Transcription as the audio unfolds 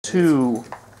2.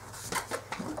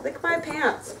 Lick my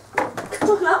pants.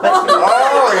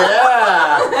 Oh,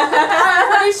 yeah!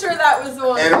 I'm pretty sure that was the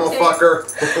one. Animal fucker.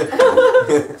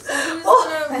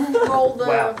 Roll the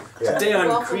Wow. Yeah. Today on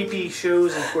welcome. creepy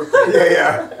shows incorporated.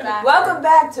 Yeah. back. Welcome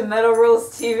back to Metal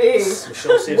Rules TV,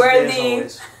 Michelle saves Where the day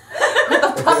as the-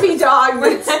 always. the puppy dog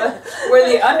meets where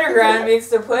the underground meets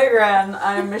the playground.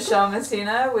 I'm Michelle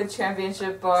Messina with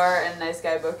Championship Bar and Nice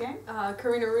Guy Booking.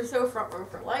 Karena Russo, front row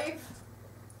for life.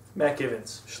 Matt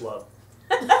Givens, schlub.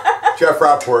 Jeff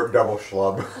Rapport, double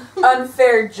schlub.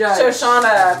 Unfair judge.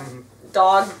 Shoshannah,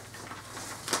 dog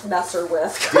messer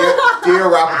with. Dear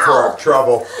Rappaport,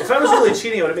 trouble. If I was really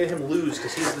cheating, I would have made him lose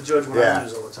because he's the judge when Yeah. I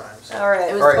lose all the time. So. All right,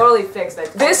 it was All right. totally fixed.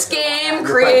 This game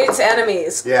creates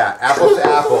enemies. Yeah, apples to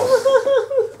apples.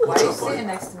 Why are you sitting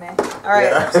next to me? All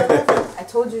right. Yeah. I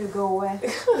told you to go away.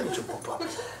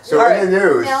 So All in the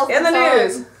news, Now- In the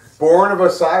news. Born of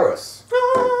Osiris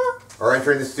are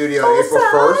entering the studio on April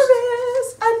 1st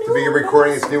to begin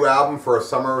recording its new album for a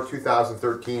summer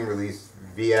 2013 release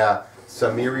via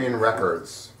Sumerian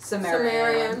Records.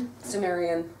 Sumerian.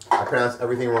 I pronounced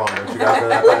everything wrong. Don't you guys know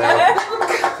that by now?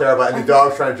 Terrible. And the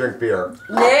dog's trying to drink beer.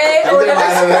 Nay, Anything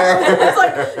out of there? It's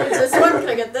like, is this one? Can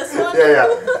I get this one? Yeah, yeah.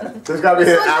 There's got to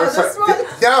be an This one, no, outside. this one.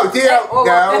 No, Dio,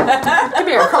 no. Come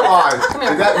here. Oh, come on. Come here.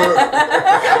 Did that move?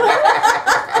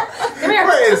 Come here.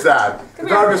 What is that? The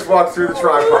dog just walked through the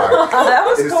tripod. Oh, that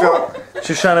was It's cool. so.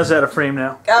 Shoshannah's out of frame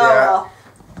now. Oh, Yeah. well.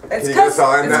 It's Can you get us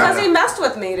all in because now? he messed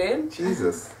with me, dude.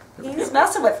 Jesus. He's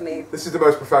messing with me. This is the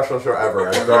most professional show ever.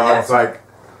 And the dog's like.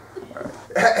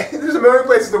 There's a million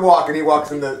places to walk, and he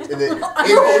walks in the. What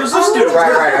does this do?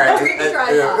 Right.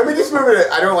 Try that. Let me just move it.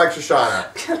 I don't like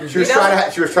Shoshannah. She was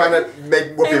trying to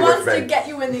make Whoopi It wants with to me. get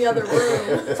you in the other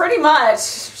room. Pretty much.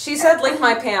 She said lick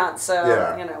my pants, so,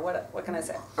 Yeah. you know, what can I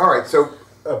say? All right, so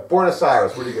Born of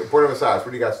Osiris. What do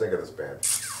you guys think of this band?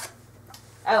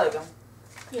 I like them.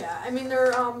 Yeah, I mean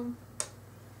they're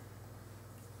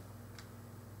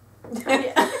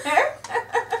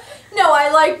No,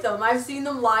 I like them. I've seen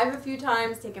them live a few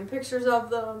times, taken pictures of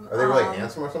them. Are they really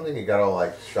handsome or something? You got all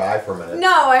like shy for a minute.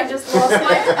 No, I just lost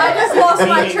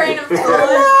my train of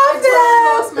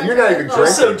thought. And you're not even Oh,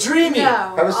 drinking. so dreamy.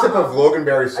 No. Have a sip of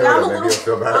Loganberry And I'm soda, a maybe you'll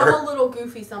feel I'm better. a little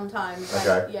goofy sometimes. Like,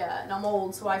 Okay. Yeah, and I'm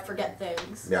old, so I forget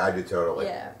things. Yeah, I do totally.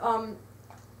 Yeah.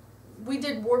 We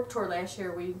did Warped Tour last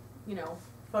year. We,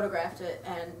 photographed it,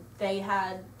 and they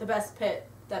had the best pit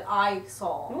that I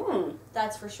saw. Mm.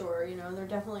 That's for sure. They're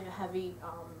definitely a heavy,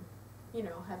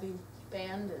 heavy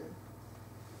band, and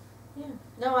yeah.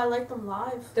 No, I like them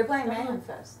live. They're playing Definitely. Mayhem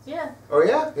Fest. Yeah. Oh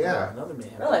yeah, yeah. Another man.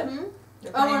 Really? Mm-hmm.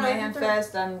 They're Oh, playing and I Mayhem think they're-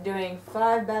 Fest. I'm doing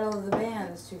 5 Battle of the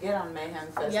Bands to get on Mayhem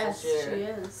Fest Yes, this she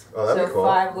year. is. Oh, that'd So be cool.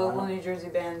 5 local New Jersey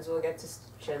bands will get to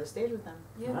share the stage with them.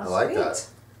 Yeah. I like that.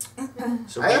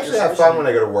 So I actually have fun when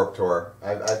I go to Warped Tour.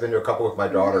 I've been to a couple with my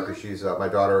daughter because she's my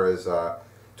daughter is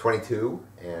 22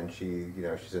 and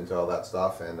she's into all that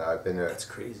stuff, and I've been to That's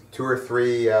crazy. 2 or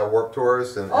 3 Warped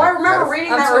Tours. And Oh, I remember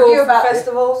reading that Until review about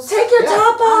festivals. Take your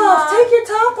top off! Take your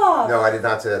top off! No, I did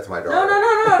not say that to my daughter. No.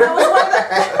 That was one of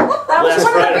that was Last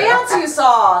one of the Friday. bands you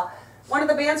saw. One of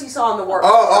the bands you saw in the work.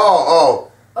 Oh.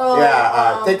 Oh,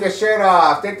 Yeah, take your shirt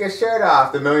off. Take your shirt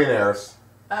off. The Millionaires.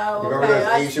 Oh, You okay. remember those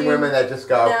I've Asian seen- women that just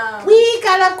go, No. "We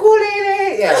got a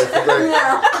ukulele." Yeah, it's like,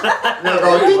 No. they're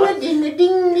going ding ding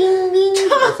ding ding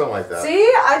ding or something like that.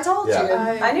 See? I told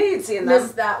Yeah. you. I knew you'd seen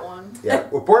Missed them. that one. Yeah.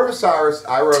 Well, Born of Osiris,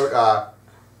 I wrote.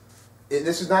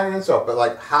 This is not an insult, but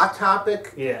like Hot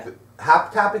Topic-y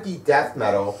death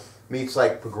metal meets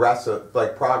like progressive,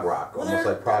 like prog rock, almost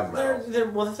like prog metal.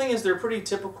 Well, the thing is, they're pretty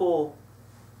typical.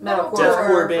 Metalcore.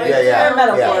 Deathcore band. Yeah, yeah. They're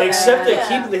metalcore. Yeah. Except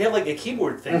Yeah. they have like a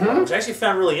keyboard thing, Mhm. which I actually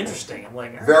found really interesting. I'm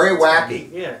like, Very that's wacky. neat.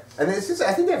 Yeah. And I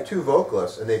think they have 2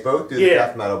 vocalists, and they both do the Yeah.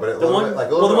 death metal, but a The little one, bit, like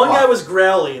a well, little the bit one guy off. was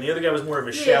growly, and the other guy was more of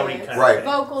a shouty Yeah. kind Right. of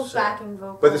thing. Vocals, So- backing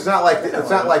vocals. But it's not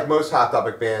like most Hot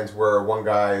Topic bands where one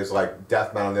guy is like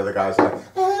death metal and the other guy's like, and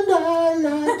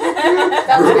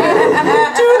I like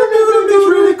it's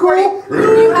really cool.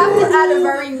 You have to add a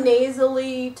very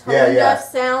nasally, tone Yeah, yeah.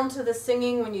 deaf sound to the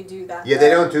singing when you do that. Yeah, they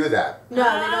don't do that. No, they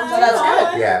don't do that's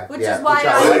that. good. Yeah, Which yeah, is why which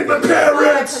I like.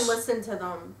 can listen to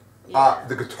them. Yeah.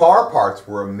 The guitar parts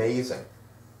were amazing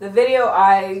The video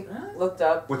I looked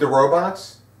up, with the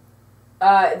robots.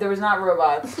 there was not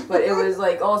robots, but it was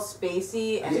like all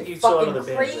spacey I and think you saw fucking another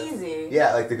band, crazy.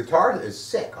 Yeah, like the guitar is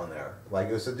sick on there. Like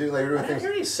it was a dude. Like, they were I doing didn't things.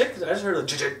 hear any sick. I just heard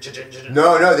like.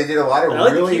 No, they did a lot of I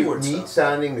like the really keyboard neat stuff.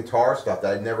 sounding guitar stuff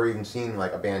that I'd never even seen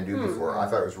like a band do before. I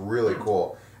thought it was really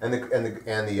cool, and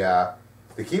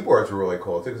the keyboards were really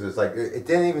cool too because it's like it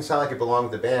didn't even sound like it belonged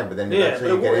with the band, but then Yeah, eventually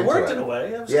but you get it into worked it. in a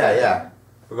way. That was Yeah, kinda- yeah.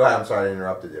 But go ahead. I'm sorry I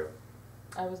interrupted you.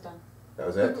 I was done. That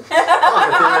was it. Oh,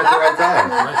 15 minutes at the right time.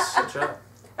 Nice. Good job.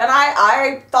 And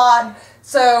I thought,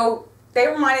 so they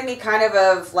reminded me kind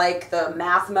of like the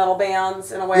math metal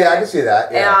bands in a way. Yeah, I can see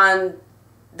that. Yeah. And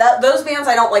those bands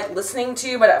I don't like listening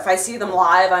to, but if I see them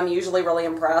live, I'm usually really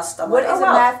impressed. I'm What like, is a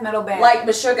math metal band? Like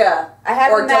Meshuggah. I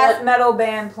have or a math metal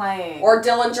band playing. Or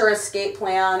Dillinger Escape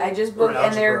Plan. I just booked,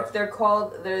 and they're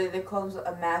called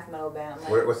a math metal band.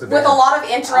 Like, What's the band? With a lot of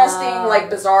interesting, like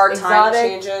bizarre time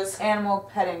changes. Animal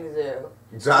Petting Zoo.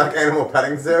 Exotic Animal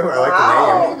Petting Zoo? I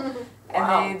like the name.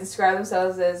 And they describe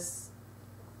themselves as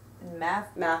math.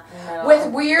 Nah. Metal.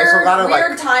 With weird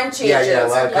like, time changes. Yeah, a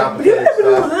lot of complicated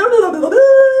stuff.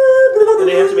 And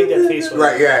they have to make that face with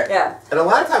Right, it. Yeah. And a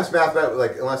lot of times math,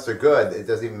 like, unless they're good, it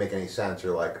doesn't even make any sense.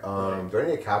 You're like, do I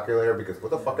need a calculator? Because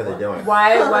what the fuck are they doing?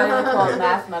 Why do they call it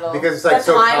math metal? Because it's like The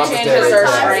so time complicated. changes are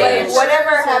Yeah. strange.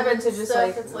 Whatever happened to just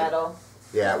like metal?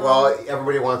 Yeah, well,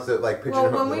 everybody wants to like Well,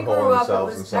 pigeonhole when we grew up,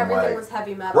 themselves in some everything way. was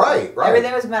heavy metal. Right.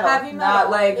 Everything was metal. Heavy Not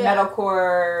metal, like yeah.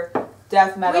 metalcore,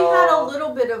 death metal. We had a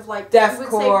little bit of like deathcore, we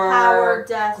would say power,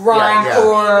 death,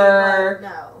 grindcore,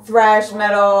 no. thrash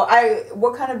metal.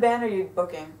 What kind of band are you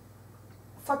booking?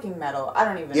 Fucking metal. I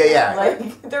don't even know. Yeah.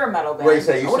 Like, they're a metal band. What do you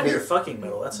say? It I used want to to be hear fucking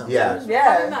metal. That sounds Yeah. good.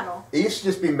 Yeah. Heavy metal. It used to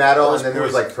just be metal, Well, and then there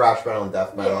was poison. like thrash metal and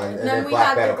death metal, and And then then we black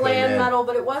had metal the came glam in. metal,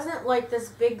 but it wasn't like this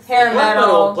big Hair thing.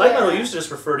 metal. Black Yeah. metal used to just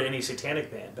refer to any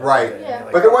satanic band. back Right. in the day, Yeah.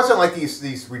 like- But there wasn't like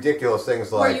these ridiculous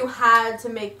things where like you had to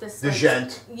make this the like,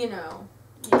 gent. you know.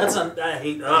 That's not. I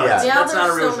hate. Yeah. That's Now not a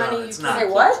there's real so many genre. you It's can't not. Say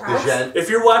keep what? track. The gent. If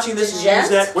you're watching this and The use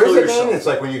that, What kill does it mean? yourself. It's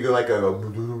like when you go like a.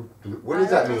 What does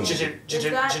that mean? Is that,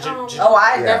 Oh,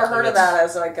 I had Yeah. never heard of that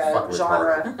as like a Fuck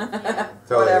genre. yeah.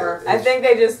 So Whatever. I think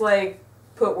they just like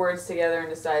put words together and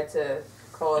decide to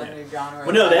call it a new genre.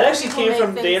 Well, no, that actually People came make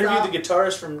from. They things interviewed up. the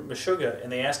guitarist from Meshuggah,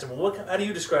 and they asked him, "Well, how do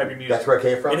you describe your music?" That's where it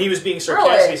came from. And he was being sarcastic.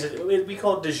 Really? He said, "We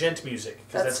call it degent music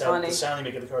because That's that's how funny. the sound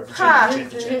you make of the guitar." Ha.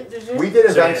 Degent. We did So,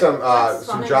 invent yeah. some That's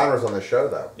some funny. genres on the show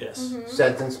though. Yes.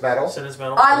 Sentence metal. Sentence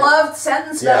metal. I loved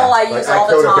sentence Yeah, metal. I like use I all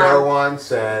the killed a bear time.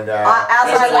 once, and As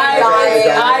I lay I-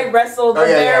 dying. I wrestled Oh, the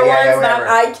yeah, bear yeah, once, not whatever.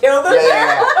 I killed the Yeah, bear.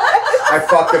 yeah, I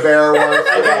fucked a bear once.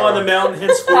 I go on the mountain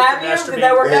henceforth to Have you? masturbate. Did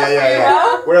that work out for you?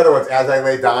 Yeah. What other ones? As I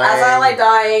lay dying. As I lay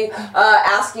dying,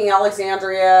 asking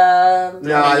Alexandria. No,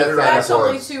 that's not That's enough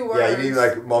only words. 2 Yeah, you words. need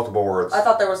like multiple words. I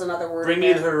thought there was another word. Bring in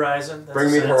me the there. horizon. That's Bring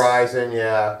a me the sentence. horizon.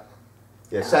 Yeah.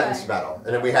 Yeah. Sentence metal,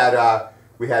 and then we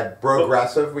had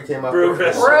progressive. We came up with.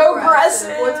 Progressive.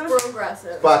 Progressive. What's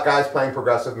progressive? Black guys playing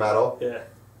progressive metal. Yeah.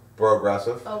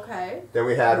 Progressive. Okay. Then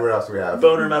we had what else? Do we have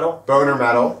Boner metal. boner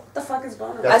metal. What the fuck is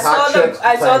boner? That's I hot saw chicks the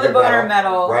playing good boner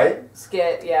metal Right?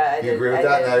 skit. Yeah, I Do did. you agree with I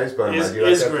that? did. That is boner metal. Is Do you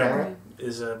like that grim. genre?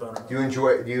 Is boner metal. Do you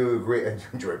enjoy? Do you agree? Do you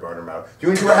enjoy boner metal? Do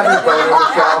you enjoy having a boner on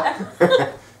the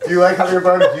show? Do you like having a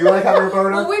boner? Do you like having a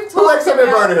boner? Well, we've Who likes talked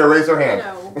having a about, boner here? Raise your You hand.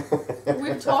 know,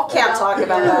 we've talked Can't about talk the,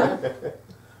 about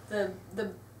that.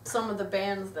 the some of the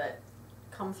bands that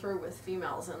come through with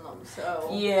females in them. So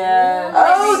Yeah.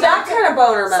 Oh, that kind of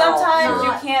boner metal. Sometimes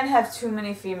Not- you can't have too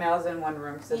many females in one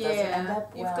room because it doesn't end yeah,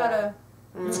 up well. you've got to.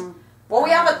 Mm. Well, we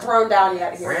haven't thrown down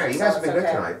yet here. Wow, you so guys have it's been good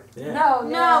okay. tonight. Yeah. No,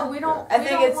 No, we don't. I we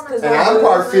think don't it's wanna 'cause do And we're I'm that.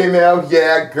 part female.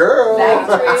 Yeah, girl.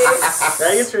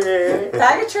 Faggotry.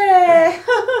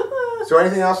 Faggotry. So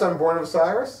anything else on Born of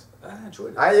Osiris? I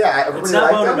enjoyed it. Everybody It's not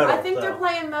liked boner them? metal. I think they're though.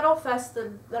 playing Metal Fest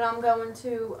that I'm going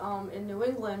to in New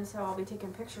England, so I'll be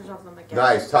taking pictures of them again.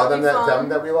 Nice. Tell them That'll be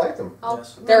that fun. we liked them. I'll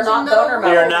Yes. They're not mention boner They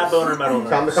metal. are not boner metal. Tell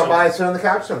them to come by and sit on the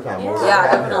couch sometime. Yeah. We'll Yeah,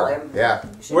 have them definitely. here. Yeah.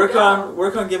 You should Work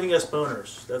go. on giving us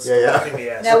boners. That's Yeah. the thing we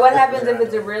ask. Now, what happens if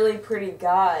it's a really pretty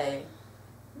guy?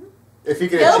 If you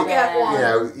can He'll achieve, get one. you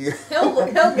know, you He'll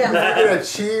get one. can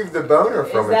achieve the boner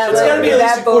from Is it. that It's so- gotta be is at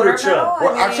least that a quarter boner chub. metal?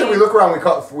 Well, actually, we look around.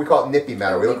 We call it nippy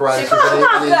metal. We look around and see if any,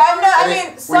 I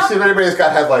mean, we see if anybody's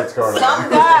got headlights going some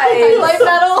on. guys Headlight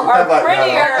metal. are Headlight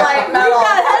prettier. Headlight metal. We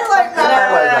got headlight metal.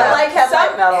 Headlight metal. I like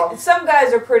headlight metal. Some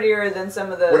guys are prettier than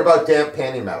some of the. What about damp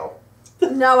panty metal?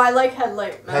 No, I like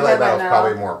headlight metal. Headlight metal's metal.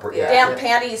 probably more. Damn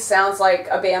Panties sounds like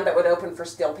a band that would open for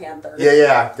Steel Panther.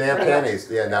 Yeah. Damp Pretty much. panties.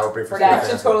 Yeah, now we're for That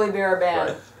Steel should Panther. totally be our band.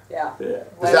 Right. Yeah. Yeah.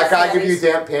 Does that guy give you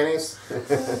damp panties? Let's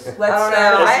I don't start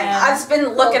know. a band. I've been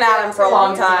looking at him for a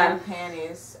long time.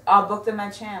 Panties. I'll book them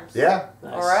at Champs. Yeah.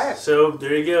 Nice. All right. So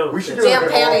there you go. We should do Damp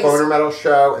an panties. all boner metal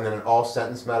show and then an all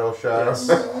sentence metal show. Yes.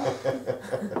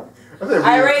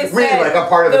 I already said like I'm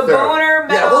part of the the third. boner Yeah,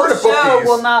 metal we're gonna book show these.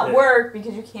 will not Yeah. work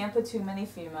because you can't put too many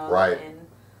females Right. in.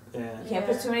 Yeah. You can't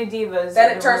put too many divas.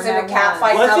 Then in it a turns room into at cat once.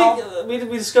 fight. Well, I metal.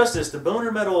 think we discussed this. The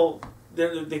boner metal,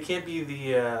 they can't be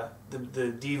the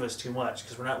divas too much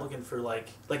because we're not looking for like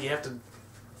you have to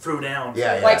throw down.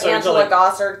 Yeah, yeah. Like So it's Angela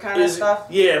Gossard kind of stuff.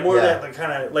 Yeah, more Yeah. of that, like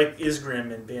kind of like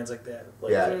Isgrim and bands like that.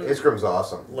 Like, Yeah, Isgrim's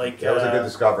awesome. Like that was a good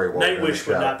discovery. Nightwish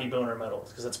would not be boner metal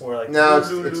because that's more like no, it's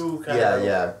kind of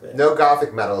yeah. No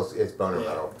gothic metal is boner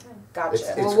metal. Gotcha.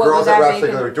 It's Well, girls that rap be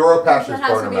together. Duropash It is has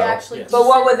boner to be metal. actually But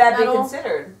what would that be metal.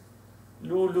 considered?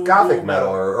 Gothic metal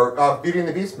or Beauty and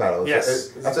the Beast metal. Yes.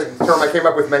 That's a term I came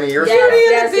up with many years ago. Yes,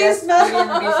 Beauty and the Beast metal.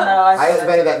 I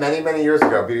invented that many years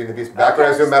ago. Beauty and the Beast. Back when I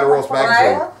was doing Metal Rules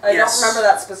magazine. I don't remember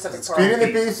that specific part. Beauty and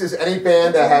the Beast is any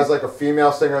band that has like a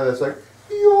female singer that's like,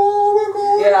 yo, we're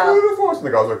going to the forest. And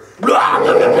the guy's like,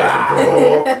 Lacuna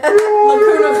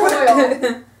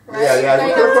Coil. yeah.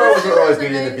 Lacuna Coil wasn't really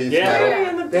Beauty and the Beast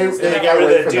metal. They got rid of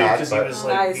that from dude that, because he but- was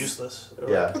like Nice. useless.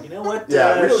 Yeah. You know what?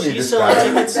 Yeah, we don't need she's this selling guy.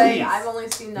 tickets. Say, I've only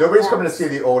seen that Nobody's once. coming to see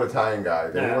the old Italian guy.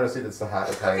 They No. want to see that's the hot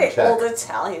Italian Okay, chick. old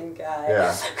Italian guy.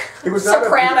 Yeah. He was not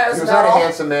Sopranos he was not a metal.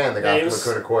 handsome man, the guy Yeah, he from was-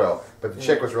 Lacuna Coil. But the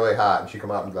chick was really hot, and she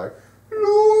come out and be like,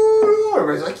 no.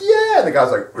 Everybody's like, yeah. And the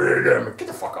guy's like, get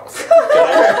the fuck off.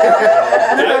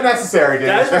 Not necessary, dude.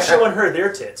 Guys were showing her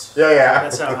their tits. Yeah.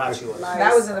 That's how hot she was. Nice.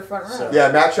 That was in the front row. So-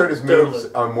 Yeah, Matt showed his moves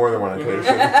on more than one occasion.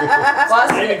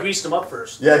 I even greased them up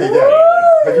first. Yeah, he did.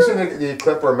 Have you seen the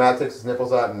clip where Matt takes his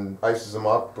nipples out and ices them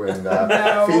up and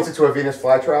feeds it to a Venus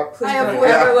flytrap? Please I have don't one.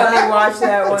 ever let me watch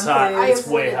that one, It's hot. please. It's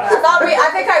way I hot. thought I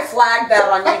think I flagged that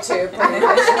on YouTube.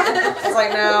 I was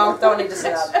like, no, don't need to see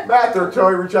that. Matt, they're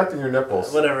totally rejecting your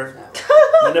nipples. Whatever.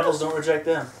 My nipples don't reject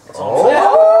them. That's all I'm saying.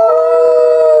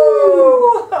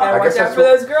 Oh! Gotta I watch guess out that's for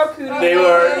what- those girl cooties. They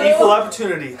were equal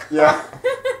opportunity. Yeah.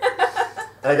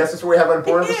 And I guess that's what we have on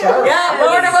Born of Osiris. Yeah,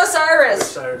 Lord of Osiris.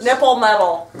 Osiris. Nipple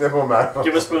metal. Nipple metal.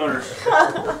 Give us boners.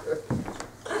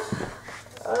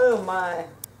 Oh my.